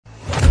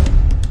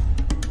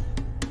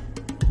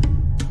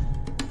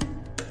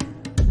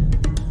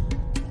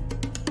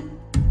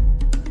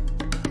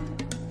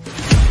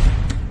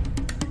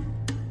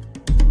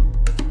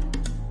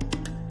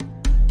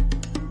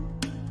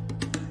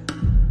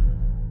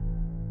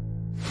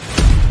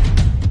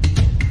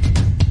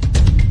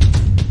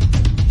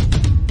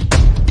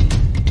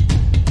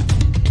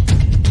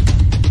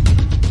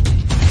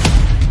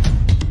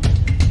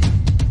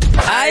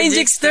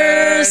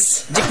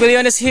viewers, JICK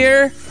BILLONES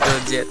here,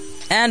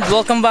 and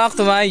welcome back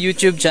to my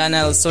YouTube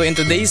channel. So in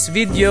today's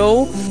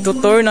video,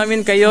 tutor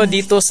namin kayo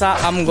dito sa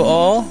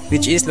Amgu-o,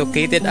 which is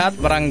located at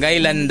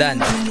Barangay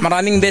Landan.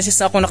 Maraming beses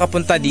ako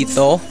nakapunta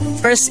dito.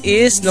 First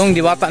is nung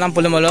Diwata ng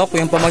Pulumalok,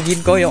 yung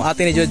pamagid ko, yung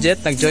ate ni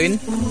Jojet, nag-join.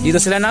 Dito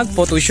sila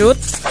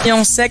nag-photoshoot.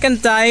 Yung second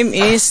time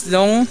is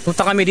nung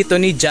punta kami dito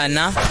ni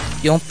Jana.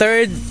 Yung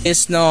third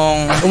is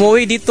nung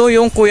umuwi dito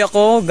yung kuya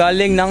ko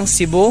galing ng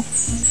Cebu,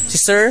 si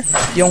Sir.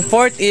 Yung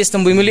fourth is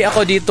nung bumili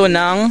ako dito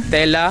ng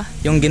tela,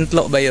 yung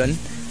gintlo ba yun?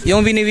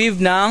 Yung biniweave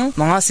ng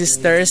mga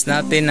sisters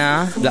natin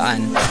na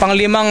daan.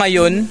 Panglima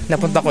ngayon,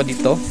 napunta ko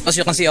dito. As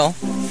you can see, oh,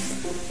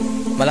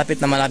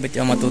 malapit na malapit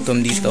yung matutom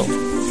dito.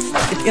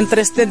 If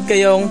interested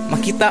kayong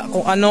makita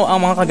kung ano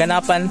ang mga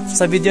kaganapan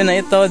sa video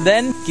na ito,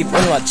 then keep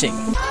on watching.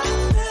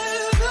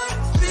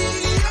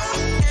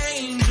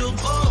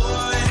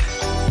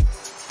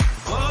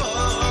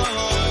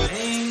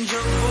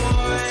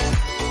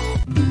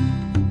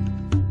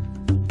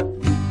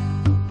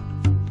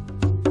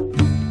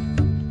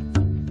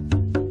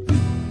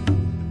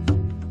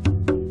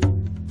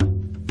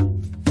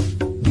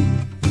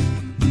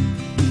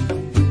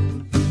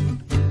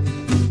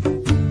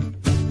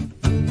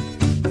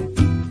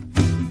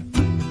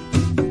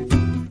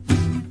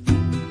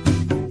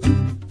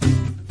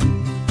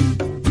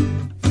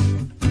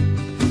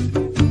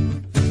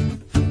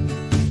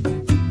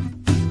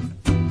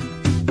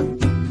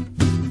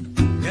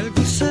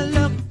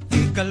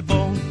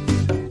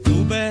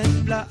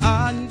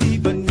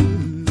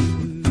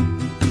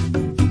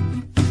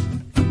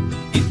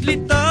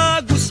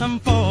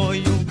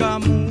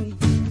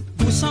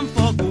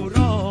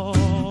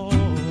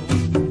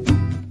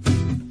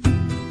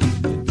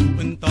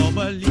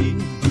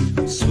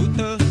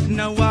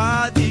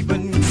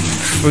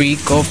 Free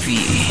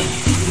coffee.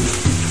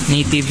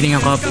 Native ling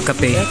ako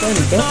kape.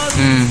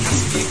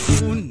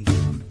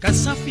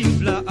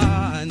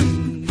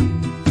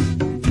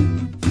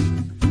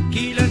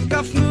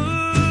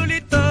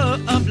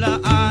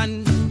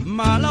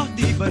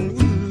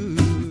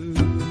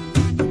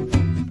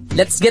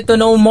 Let's get to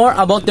know more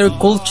about their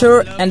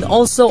culture and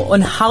also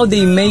on how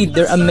they made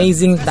their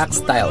amazing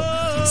textile.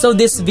 So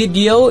this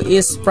video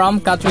is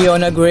from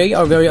Catriona Gray,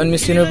 our very own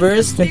Miss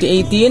Universe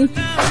 2018.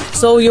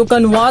 So you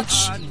can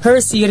watch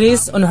her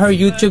series on her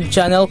YouTube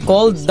channel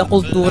called The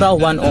Cultura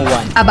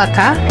 101.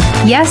 Abaca?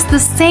 Yes, the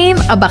same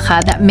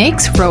abaca that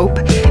makes rope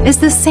is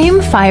the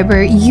same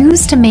fiber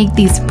used to make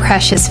these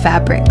precious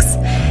fabrics.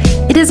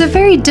 It is a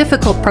very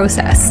difficult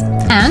process,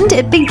 and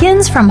it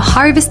begins from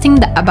harvesting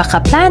the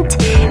abaca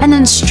plant and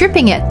then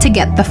stripping it to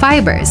get the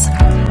fibers.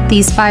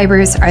 These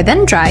fibers are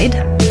then dried.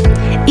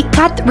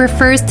 Ikat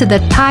refers to the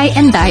tie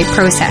and dye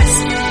process.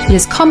 It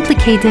is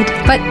complicated,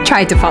 but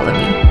try to follow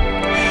me.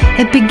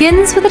 It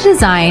begins with a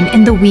design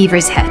in the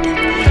weaver's head.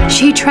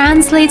 She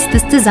translates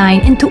this design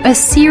into a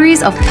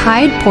series of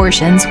tied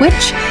portions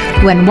which,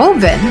 when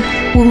woven,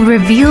 will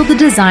reveal the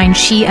design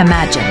she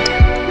imagined.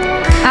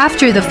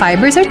 After the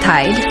fibers are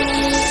tied,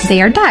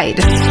 they are dyed.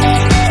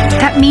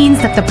 That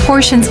means that the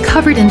portions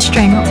covered in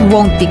string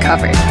won't be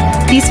covered.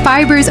 These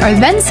fibers are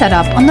then set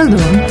up on the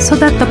loom so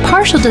that the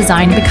partial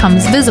design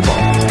becomes visible.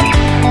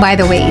 By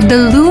the way,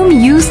 the loom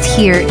used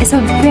here is a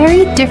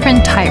very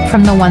different type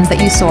from the ones that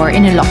you saw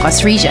in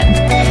Ilocos region.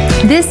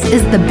 This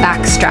is the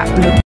backstrap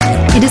loom.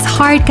 It is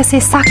hard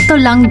kasi sakto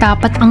lang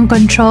dapat ang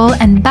control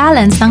and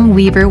balance ng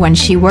weaver when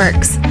she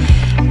works.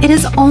 It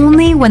is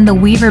only when the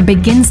weaver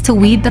begins to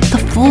weave that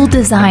the full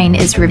design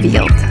is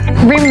revealed.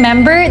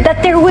 Remember that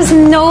there was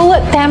no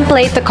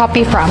template to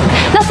copy from.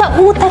 Nasa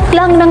utak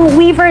lang ng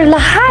weaver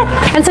lahat.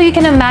 And so you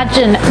can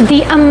imagine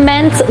the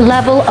immense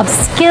level of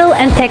skill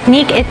and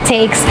technique it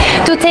takes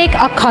to take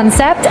a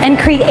concept and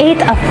create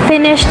a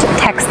finished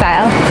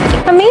textile.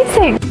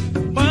 Amazing!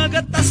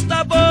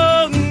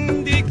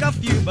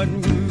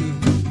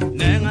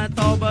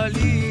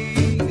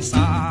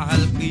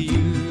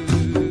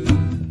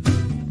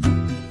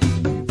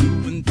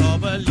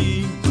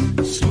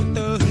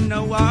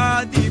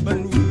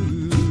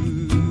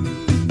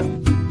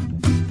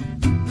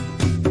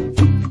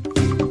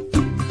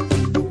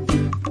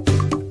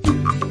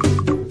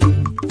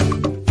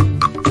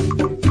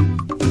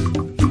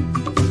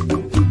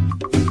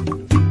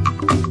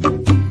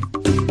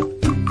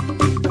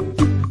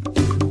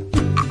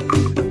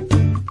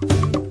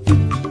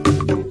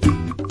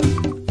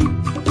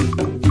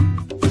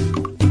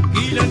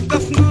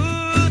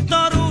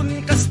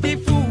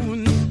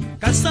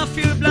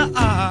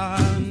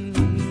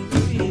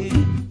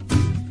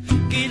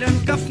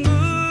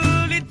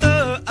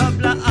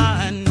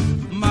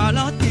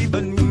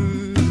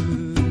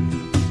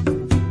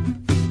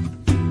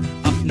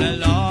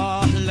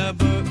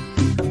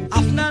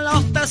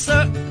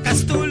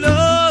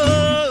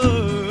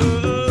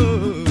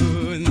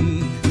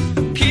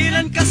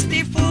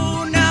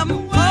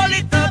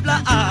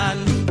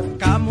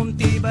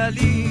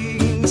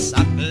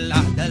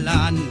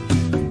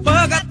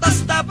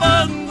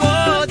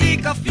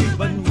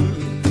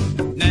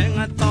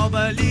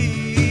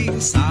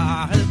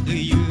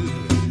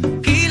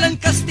 Kilan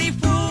kasti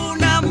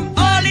funam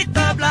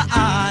olita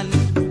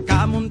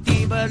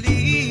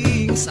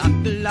baling sa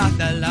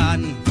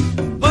daladalan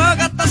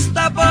bagatas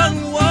tabang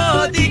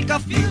wadi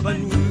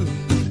kafiban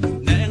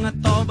nang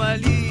ato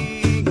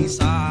baling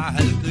sa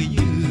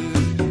halkayu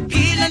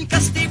ilan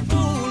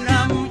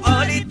kastipunam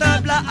odi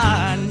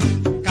tablaan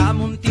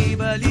kamunti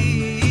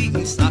baling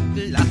sa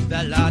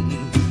daladalan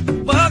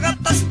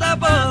bagatas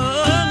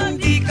tabang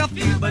di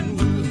kafiban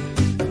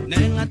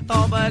nang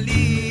ato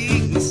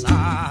baling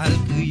sa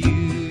halkayu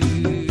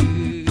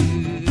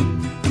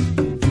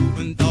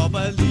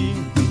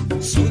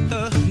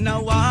suta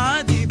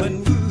nawadi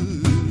banwu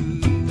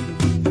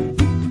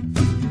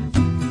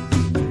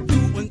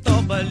tuon to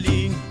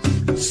baling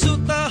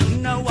suta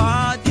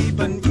nawadi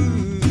banwu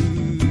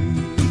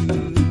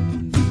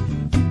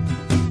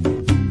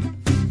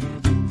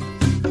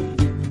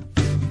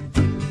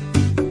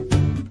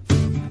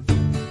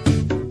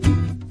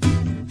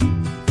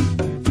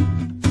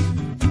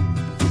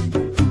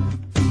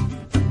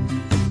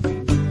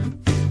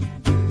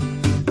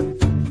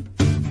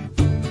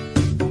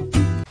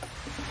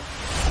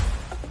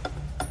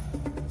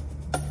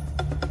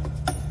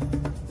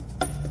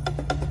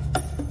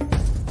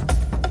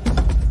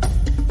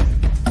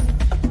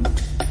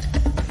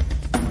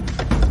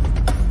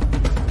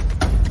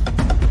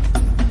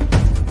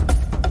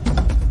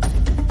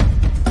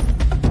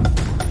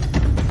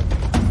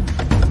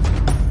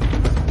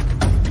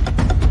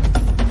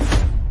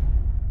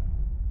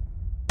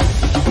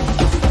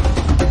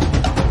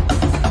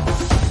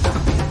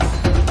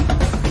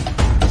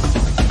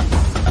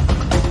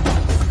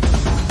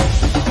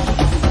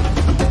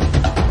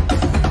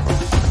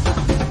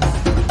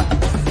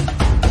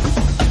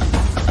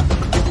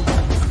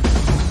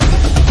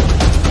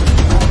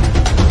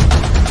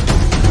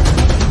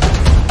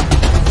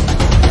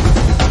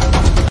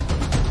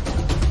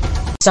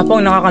Isa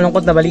pong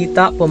nakakalungkot na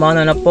balita,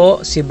 pumanaw na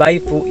po si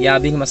Bai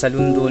Yabing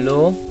Masalon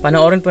Dulo.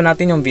 Panoorin po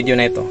natin yung video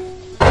na ito.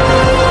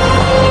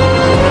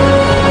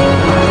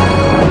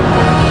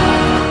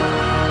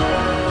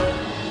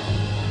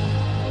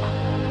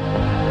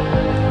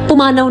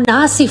 Pumanaw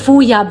na si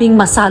Yabing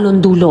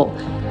Masalon Dulo,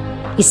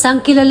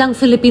 isang kilalang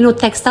Filipino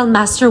textile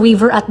master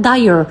weaver at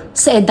dyer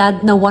sa edad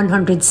na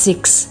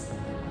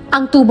 106.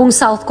 Ang tubong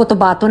South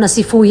Cotabato na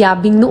si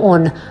Yabing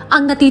noon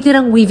ang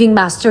natitirang weaving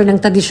master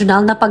ng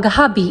tradisyonal na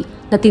paghahabi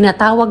na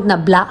tinatawag na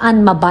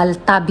blaan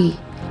mabaltabi.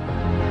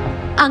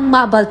 Ang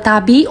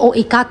mabaltabi o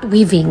ikat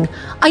weaving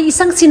ay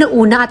isang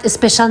sinauna at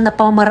espesyal na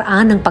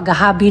pamamaraan ng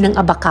paghahabi ng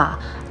abaka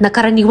na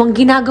karaniwang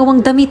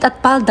ginagawang damit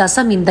at palda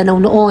sa Mindanao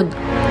noon.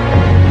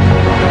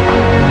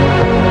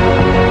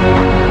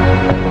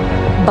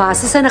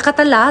 Base sa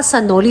nakatala sa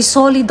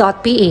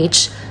nolisoli.ph,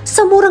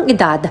 sa murang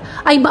edad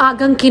ay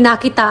maagang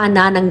kinakitaan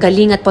na ng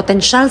galing at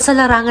potensyal sa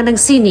larangan ng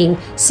sining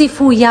si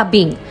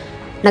Yabing.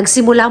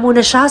 Nagsimula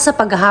muna siya sa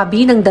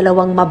paghahabi ng 2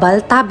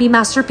 mabaltabi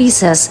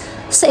masterpieces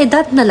sa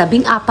edad na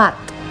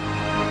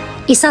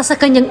 14. Isa sa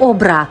kanyang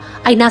obra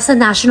ay nasa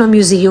National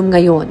Museum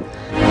ngayon.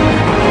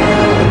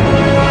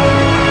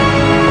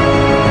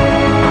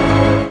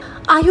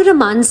 Ayon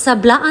naman sa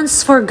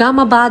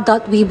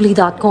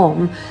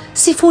blaansforgamaba.weebly.com,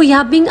 si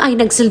Yabing ay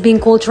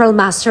nagsilbing cultural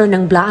master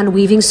ng Blaan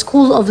Weaving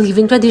School of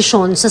Living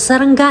Tradition sa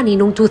Sarangani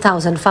noong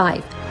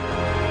 2005.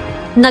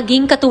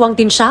 Naging katuwang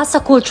din siya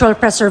sa cultural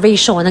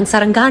preservation ng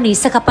Sarangani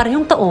sa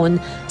kaparehong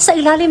taon sa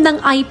ilalim ng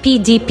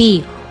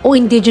IPDP o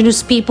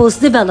Indigenous Peoples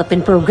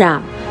Development Program.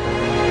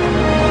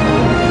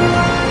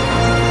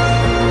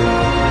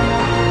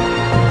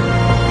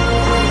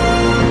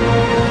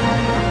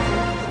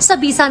 Sa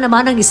bisa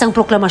naman ng isang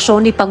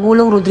proklamasyon ni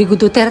Pangulong Rodrigo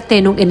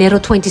Duterte noong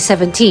Enero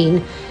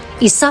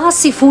 2017, isa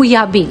si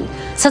Yabing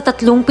sa 3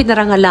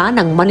 pinarangalan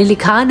ng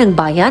Manilikha ng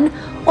Bayan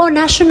o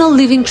National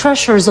Living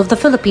Treasures of the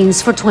Philippines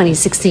for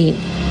 2016.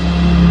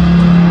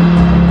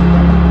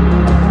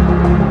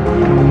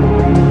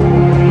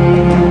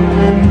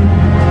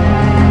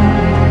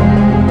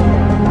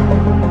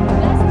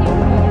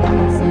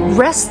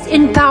 Rest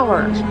in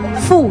power,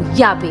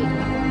 Yabing.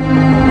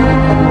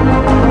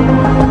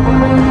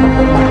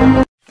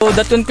 So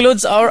that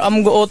concludes our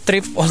Amgu-o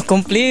trip all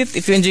complete.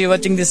 If you enjoy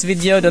watching this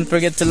video, don't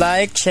forget to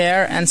like,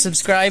 share, and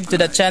subscribe to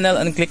the channel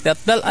and click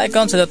that bell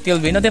icon so that you'll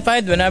be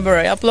notified whenever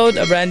I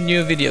upload a brand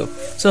new video.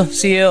 So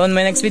see you on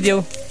my next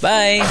video.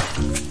 Bye!